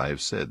came out, I have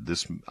said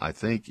this, I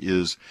think,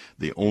 is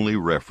the only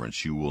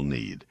reference you will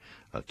need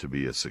to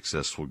be a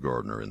successful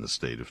gardener in the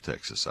state of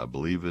Texas. I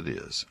believe it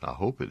is. I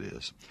hope it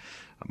is.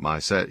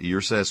 Your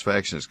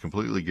satisfaction is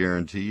completely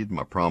guaranteed.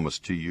 My promise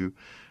to you.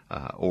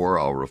 Or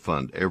I'll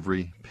refund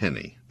every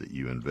penny that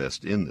you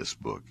invest in this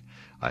book.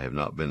 I have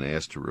not been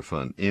asked to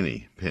refund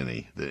any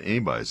penny that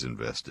anybody's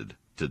invested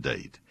to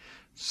date.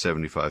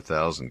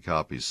 75,000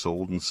 copies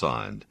sold and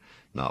signed.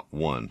 Not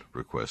one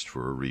request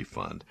for a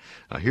refund.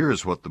 Now, here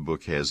is what the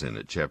book has in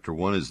it. Chapter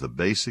 1 is the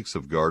basics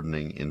of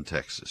gardening in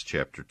Texas.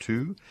 Chapter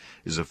 2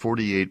 is a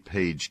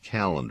 48-page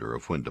calendar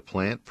of when to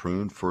plant,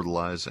 prune,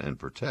 fertilize, and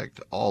protect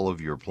all of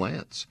your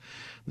plants.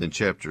 Then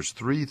chapters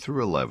 3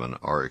 through 11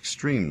 are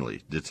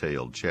extremely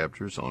detailed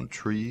chapters on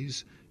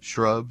trees,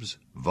 shrubs,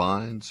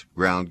 vines,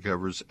 ground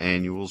covers,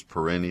 annuals,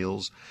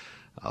 perennials,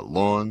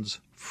 lawns,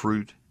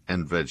 fruit,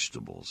 and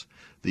vegetables.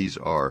 These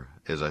are,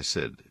 as I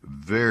said,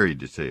 very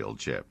detailed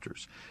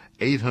chapters.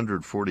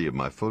 840 of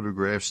my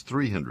photographs,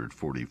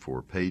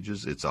 344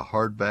 pages. It's a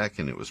hardback,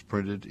 and it was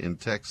printed in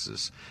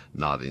Texas,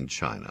 not in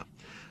China.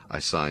 I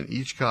sign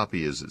each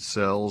copy as it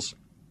sells,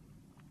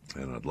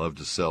 and I'd love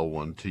to sell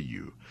one to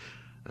you.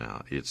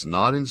 Now, it's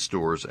not in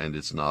stores, and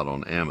it's not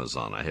on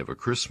Amazon. I have a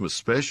Christmas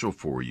special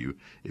for you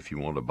if you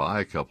want to buy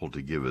a couple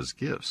to give as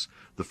gifts.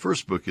 The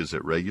first book is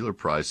at regular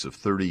price of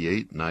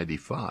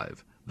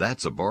 $38.95.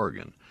 That's a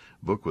bargain.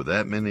 Book with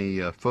that many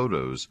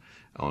photos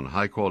on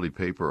high-quality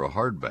paper or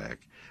hardback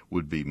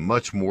would be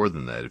much more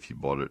than that if you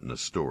bought it in a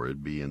store.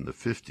 It'd be in the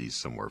 50s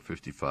somewhere,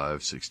 $55,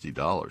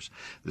 $60.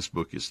 This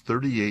book is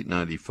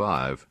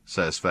 $38.95,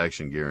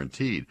 satisfaction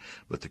guaranteed,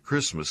 but the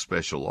Christmas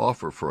special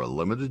offer for a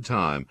limited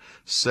time,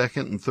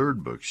 second and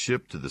third books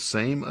shipped to the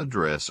same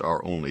address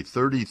are only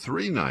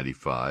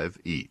 $33.95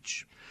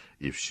 each,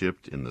 if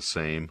shipped in the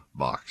same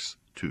box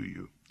to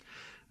you.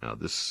 Now,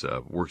 this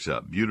works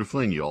out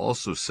beautifully, and you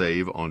also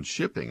save on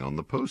shipping on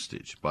the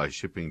postage by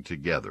shipping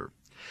together.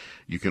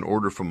 You can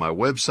order from my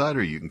website,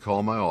 or you can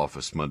call my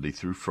office Monday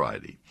through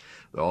Friday.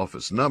 The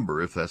office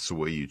number, if that's the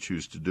way you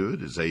choose to do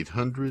it, is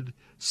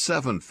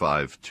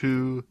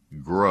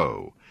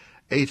 800-752-GROW,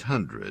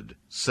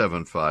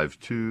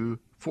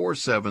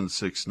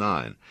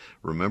 800-752-4769.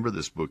 Remember,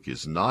 this book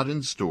is not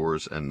in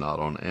stores and not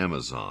on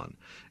Amazon.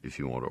 If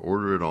you want to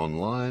order it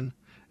online,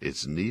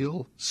 it's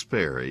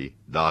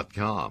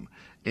neilsperry.com,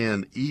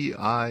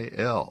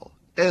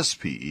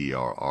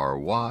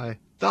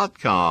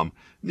 NeilSperry.com,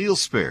 Neil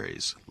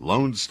Sperry's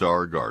Lone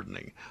Star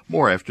Gardening.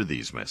 More after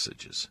these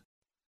messages.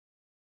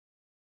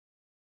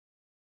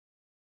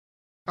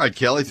 All right,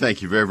 Kelly,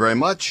 thank you very, very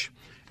much.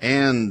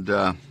 And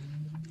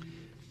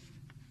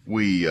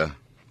we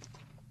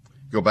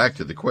go back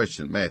to the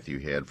question that Matthew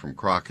had from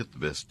Crockett, the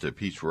best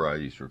peach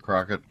varieties for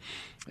Crockett,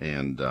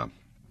 and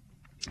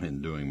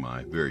in doing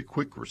my very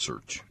quick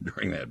research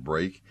during that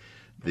break,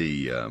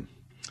 the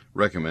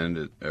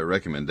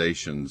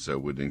recommendations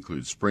would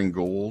include Spring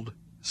Gold,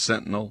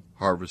 Sentinel,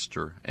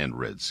 Harvester, and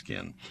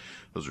Redskin.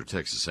 Those are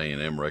Texas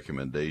A&M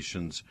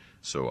recommendations,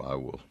 so I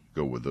will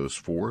go with those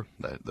four.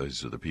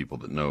 Those are the people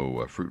that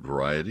know fruit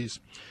varieties.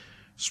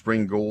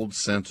 Spring Gold,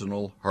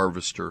 Sentinel,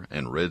 Harvester,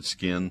 and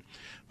Redskin.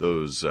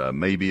 Those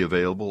may be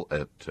available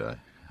at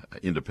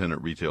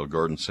independent retail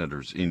garden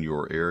centers in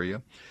your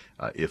area.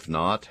 If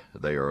not,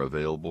 they are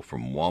available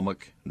from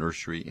Womack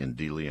Nursery in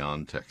De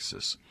Leon,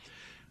 Texas.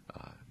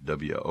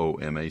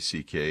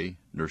 WOMACK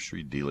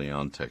Nursery, De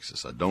Leon,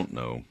 Texas. I don't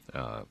know,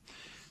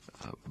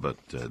 but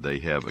they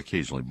have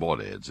occasionally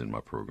bought ads in my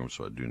program,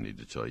 so I do need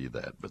to tell you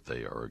that, but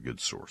they are a good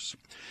source.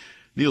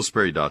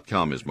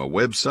 NeilSperry.com is my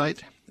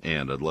website,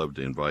 and I'd love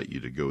to invite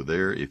you to go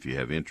there if you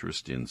have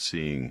interest in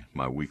seeing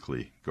my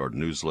weekly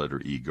garden newsletter,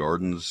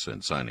 eGardens,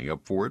 and signing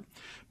up for it,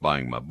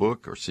 buying my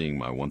book, or seeing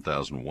my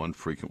 1001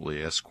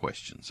 Frequently Asked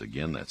Questions.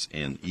 Again, that's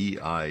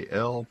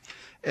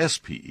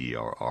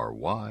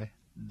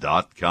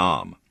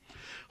NeilSperry.com.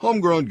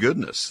 Homegrown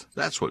goodness,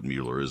 that's what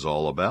Mueller is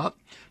all about.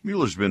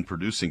 Mueller's been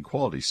producing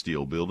quality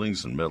steel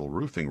buildings and metal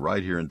roofing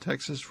right here in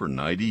Texas for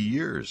 90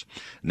 years.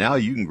 Now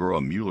you can grow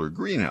a Mueller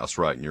greenhouse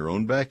right in your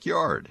own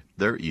backyard.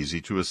 Their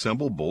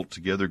easy-to-assemble,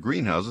 bolt-together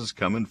greenhouses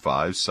come in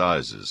 5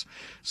 sizes,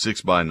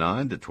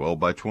 6x9 to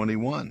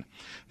 12x21.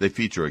 They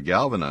feature a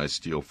galvanized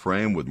steel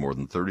frame with more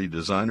than 30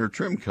 designer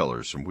trim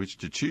colors from which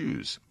to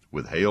choose.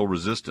 With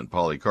hail-resistant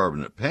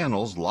polycarbonate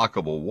panels,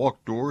 lockable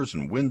walk doors,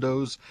 and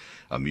windows,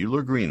 a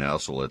Mueller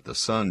greenhouse will let the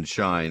sun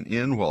shine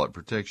in while it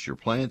protects your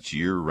plants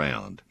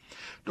year-round.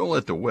 Don't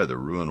let the weather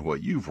ruin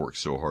what you've worked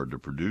so hard to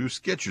produce.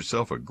 Get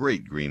yourself a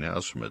great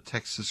greenhouse from a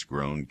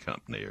Texas-grown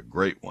company, a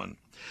great one.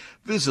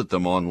 Visit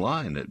them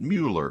online at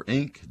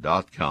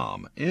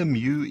MuellerInc.com,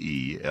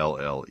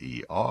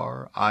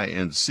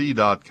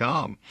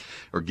 MuellerInc.com,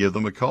 or give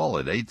them a call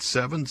at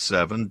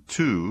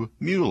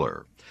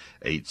 877-2-MUELLER.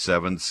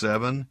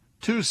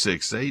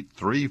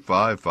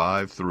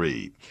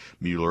 877-268-3553.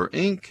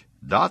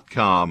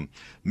 MuellerInc.com.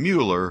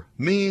 Mueller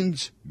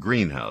means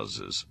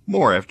greenhouses.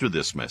 More after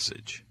this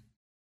message.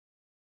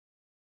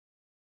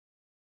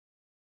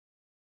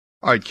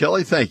 All right,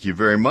 Kelly, thank you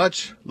very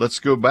much. Let's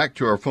go back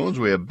to our phones.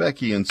 We have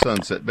Becky in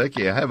Sunset.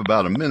 Becky, I have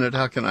about a minute.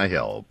 How can I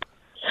help?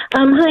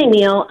 Hi,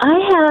 Neil. I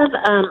have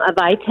a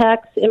Vitex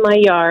in my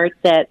yard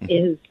that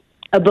is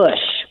a bush.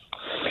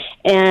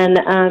 And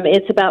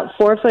it's about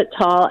 4 foot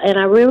tall, and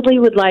I really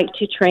would like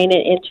to train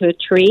it into a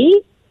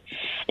tree.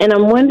 And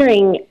I'm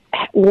wondering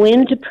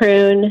when to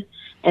prune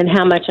and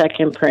how much I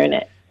can prune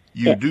it.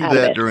 You do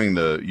that during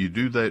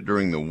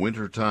the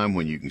winter time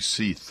when you can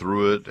see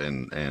through it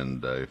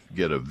and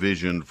get a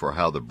vision for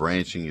how the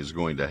branching is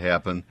going to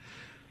happen.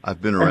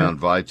 I've been around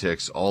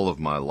Vitex all of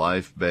my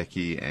life,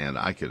 Becky, and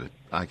I could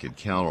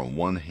count on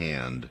one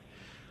hand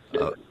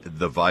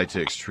the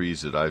Vitex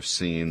trees that I've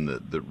seen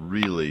that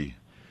really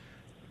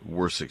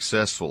were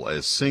successful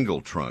as single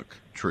trunk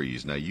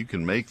trees. Now you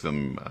can make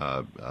them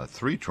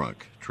 3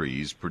 trunk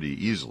trees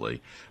pretty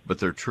easily, but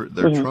their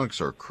trunks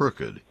are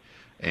crooked,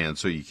 And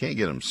so you can't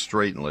get them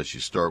straight unless you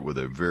start with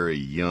a very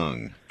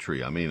young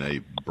tree. I mean,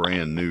 a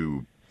brand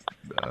new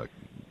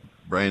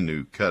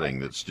cutting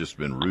that's just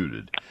been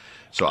rooted.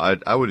 So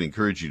I would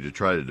encourage you to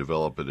try to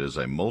develop it as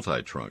a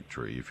multi-trunk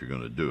tree if you're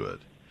going to do it.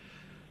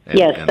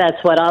 Yes,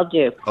 that's what I'll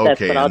do.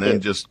 That's Okay, what I'll and then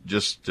do.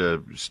 just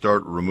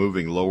start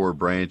removing lower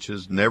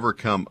branches. Never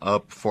come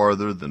up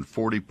farther than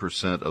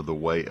 40% of the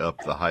way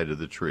up the height of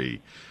the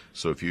tree.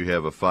 So if you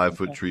have a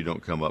 5-foot tree,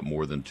 don't come up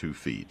more than 2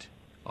 feet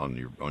on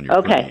your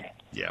Okay. tree.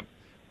 Yeah,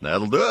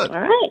 that'll do it.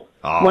 All right.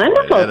 All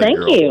Wonderful. right, atta Thank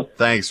girl. you.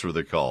 Thanks for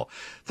the call.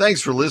 Thanks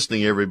for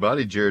listening,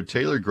 everybody. Jared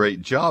Taylor,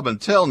 great job.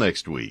 Until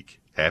next week,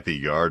 happy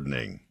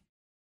gardening.